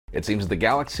It seems the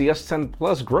Galaxy S10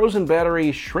 Plus grows in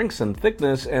battery, shrinks in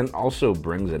thickness, and also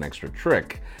brings an extra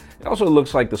trick. It also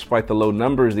looks like, despite the low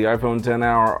numbers, the iPhone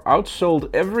XR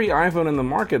outsold every iPhone in the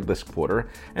market this quarter,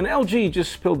 and LG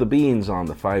just spilled the beans on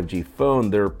the 5G phone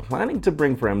they're planning to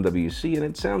bring for MWC, and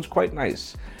it sounds quite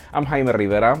nice. I'm Jaime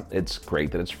Rivera. It's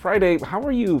great that it's Friday. How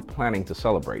are you planning to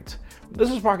celebrate? This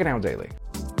is Pockethound Daily.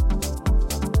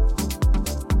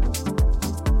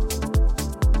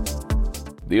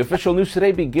 The official news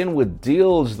today begin with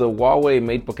deals. The Huawei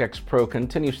MateBook X Pro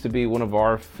continues to be one of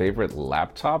our favorite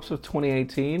laptops of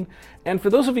 2018. And for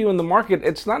those of you in the market,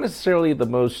 it's not necessarily the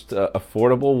most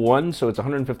affordable one, so it's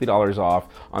 $150 off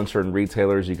on certain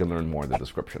retailers. You can learn more in the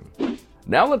description.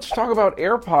 Now let's talk about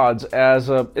AirPods, as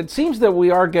it seems that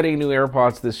we are getting new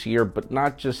AirPods this year, but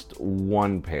not just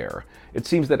one pair. It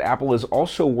seems that Apple is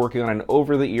also working on an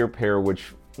over-the-ear pair,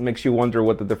 which makes you wonder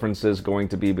what the difference is going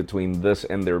to be between this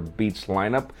and their Beats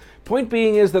lineup. Point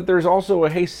being is that there's also a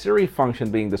Hey Siri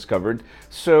function being discovered,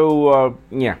 so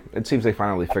yeah, it seems they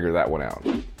finally figured that one out.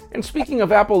 And speaking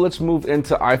of Apple, let's move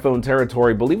into iPhone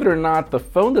territory. Believe it or not, the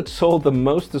phone that sold the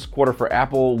most this quarter for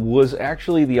Apple was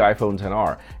actually the iPhone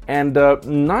XR. And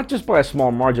not just by a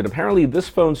small margin. Apparently, this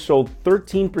phone sold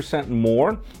 13%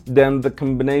 more than the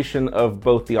combination of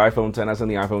both the iPhone XS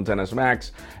and the iPhone XS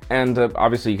Max. And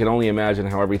obviously, you can only imagine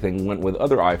how everything went with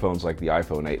other iPhones like the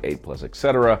iPhone 8, 8 Plus,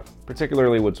 etc.,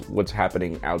 particularly what's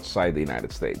happening outside the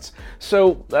United States.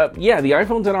 So, yeah, the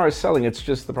iPhone XR is selling. It's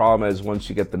just the problem is once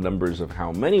you get the numbers of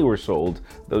how many were sold,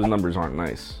 those numbers aren't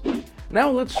nice. Now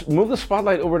let's move the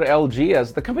spotlight over to LG,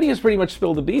 as the company has pretty much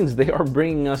spilled the beans. They are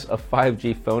bringing us a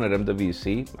 5G phone at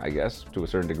MWC, I guess, to a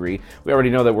certain degree. We already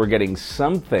know that we're getting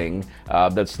something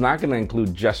that's not going to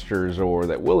include gestures, or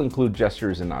that will include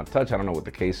gestures and not touch. I don't know what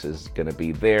the case is going to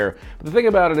be there. But the thing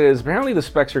about it is, apparently the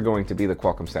specs are going to be the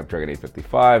Qualcomm Snapdragon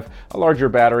 855, a larger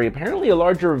battery, apparently a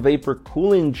larger vapor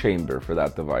cooling chamber for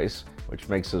that device, which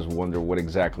makes us wonder what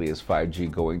exactly is 5G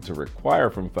going to require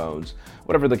from phones.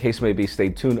 Whatever the case may be, stay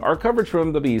tuned. Our coverage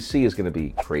from MWC is going to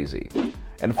be crazy.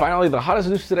 And finally, the hottest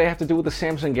news today have to do with the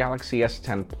Samsung Galaxy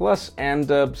S10 Plus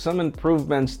and some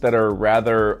improvements that are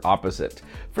rather opposite.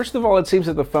 First of all, it seems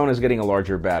that the phone is getting a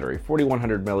larger battery,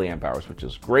 4100 milliamp hours, which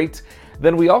is great.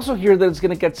 Then we also hear that it's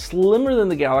going to get slimmer than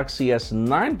the Galaxy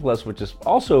S9 Plus, which is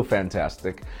also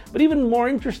fantastic. But even more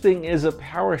interesting is a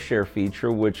power share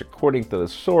feature, which, according to the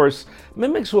source,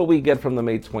 mimics what we get from the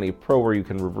Mate 20 Pro, where you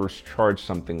can reverse charge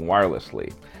something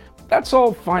wirelessly. That's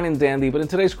all fine and dandy, but in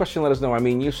today's question, let us know. I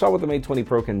mean, you saw what the Mate 20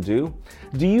 Pro can do.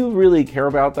 Do you really care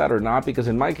about that or not? Because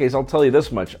in my case, I'll tell you this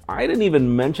much. I didn't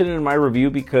even mention it in my review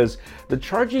because the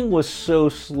charging was so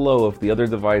slow of the other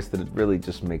device that it really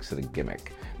just makes it a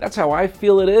gimmick. That's how I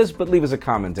feel it is, but leave us a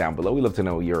comment down below. We'd love to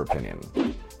know your opinion.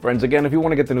 Friends, again, if you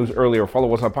want to get the news earlier,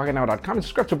 follow us on PocketNow.com and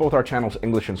subscribe to both our channels,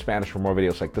 English and Spanish, for more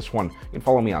videos like this one. You can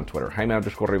follow me on Twitter,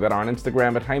 Jaime_Rivera, on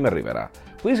Instagram at Jaime Rivera.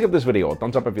 Please give this video a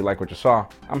thumbs up if you like what you saw.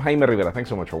 I'm Jaime Rivera. Thanks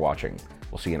so much for watching.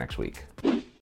 We'll see you next week.